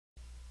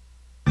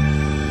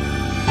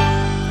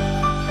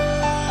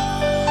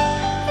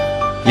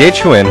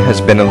Yachuan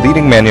has been a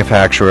leading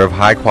manufacturer of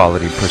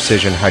high-quality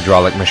precision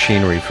hydraulic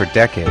machinery for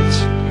decades.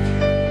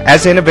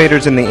 As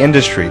innovators in the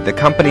industry, the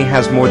company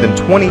has more than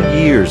 20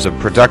 years of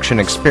production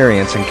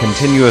experience and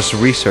continuous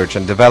research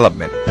and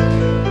development.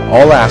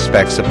 All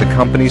aspects of the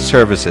company's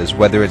services,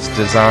 whether it's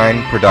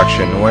design,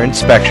 production, or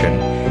inspection,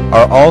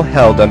 are all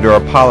held under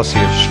a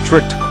policy of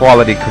strict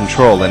quality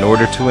control in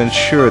order to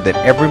ensure that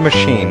every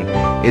machine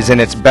is in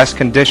its best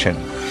condition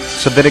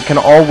so that it can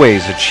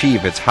always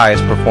achieve its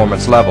highest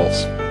performance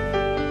levels.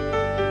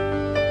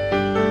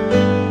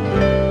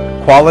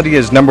 Quality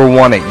is number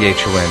one at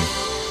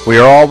Yachuan. We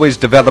are always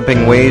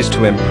developing ways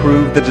to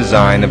improve the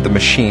design of the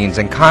machines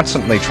and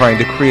constantly trying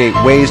to create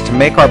ways to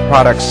make our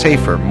products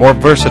safer, more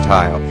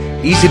versatile,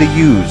 easy to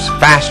use,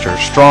 faster,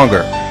 stronger,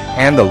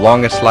 and the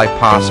longest life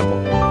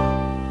possible.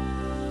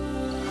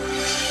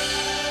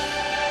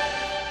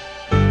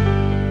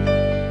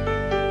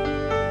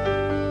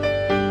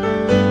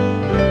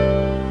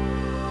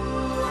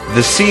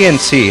 The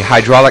CNC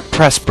hydraulic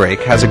press brake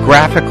has a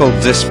graphical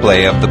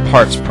display of the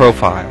part's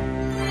profile.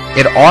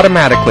 It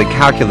automatically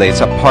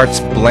calculates a part's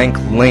blank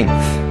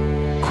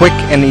length. Quick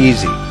and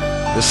easy.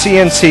 The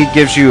CNC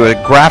gives you a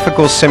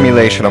graphical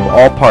simulation of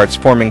all parts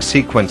forming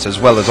sequence as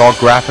well as all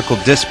graphical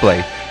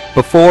display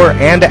before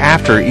and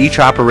after each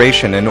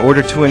operation in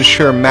order to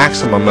ensure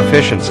maximum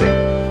efficiency.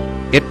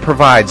 It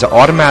provides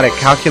automatic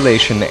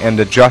calculation and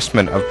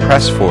adjustment of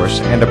press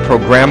force and a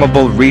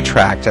programmable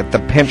retract at the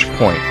pinch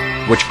point,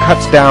 which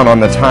cuts down on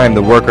the time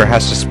the worker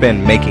has to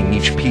spend making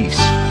each piece.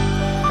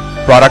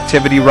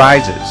 Productivity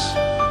rises.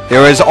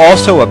 There is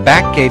also a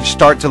back gauge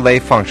start delay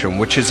function,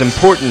 which is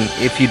important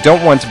if you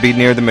don't want to be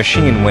near the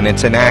machine when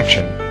it's in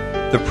action.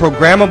 The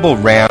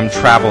programmable RAM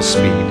travel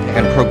speed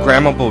and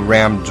programmable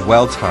RAM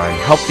dwell time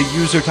help the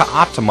user to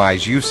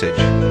optimize usage.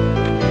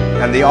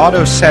 And the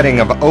auto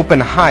setting of open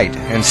height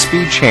and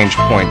speed change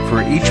point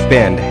for each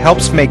bend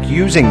helps make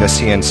using the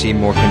CNC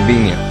more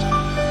convenient.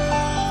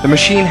 The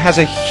machine has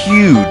a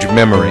huge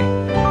memory.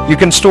 You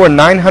can store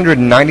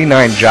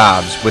 999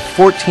 jobs with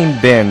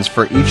 14 bins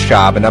for each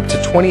job, and up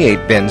to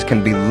 28 bins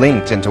can be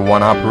linked into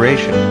one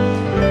operation.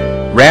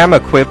 RAM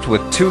equipped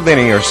with 2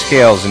 linear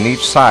scales in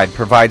each side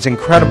provides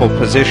incredible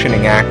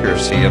positioning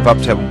accuracy of up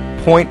to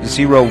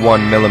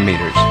 0.01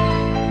 millimeters.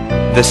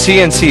 The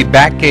CNC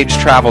back gauge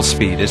travel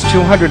speed is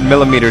 200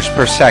 millimeters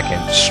per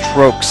second,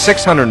 stroke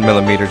 600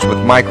 millimeters with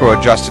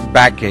micro-adjusted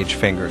back gauge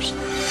fingers.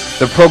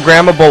 The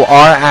programmable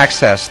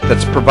R-axis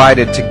that's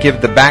provided to give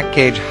the back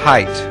gauge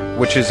height,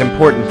 which is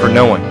important for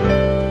knowing.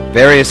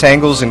 Various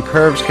angles and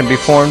curves can be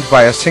formed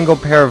by a single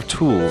pair of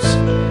tools.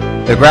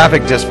 The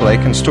graphic display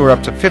can store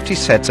up to 50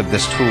 sets of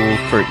this tool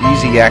for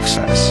easy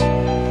access.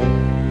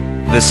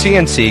 The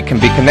CNC can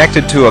be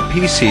connected to a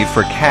PC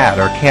for CAD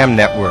or CAM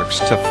networks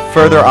to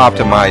further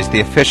optimize the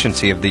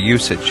efficiency of the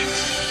usage.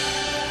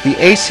 The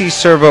AC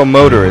servo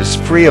motor is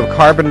free of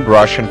carbon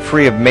brush and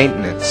free of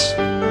maintenance.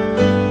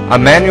 A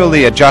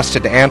manually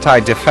adjusted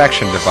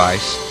anti-defection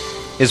device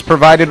is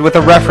provided with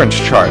a reference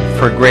chart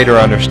for greater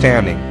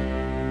understanding.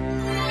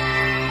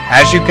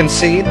 As you can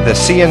see, the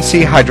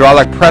CNC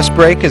hydraulic press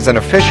brake is an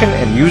efficient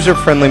and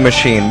user-friendly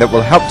machine that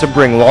will help to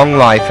bring long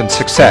life and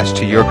success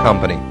to your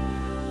company.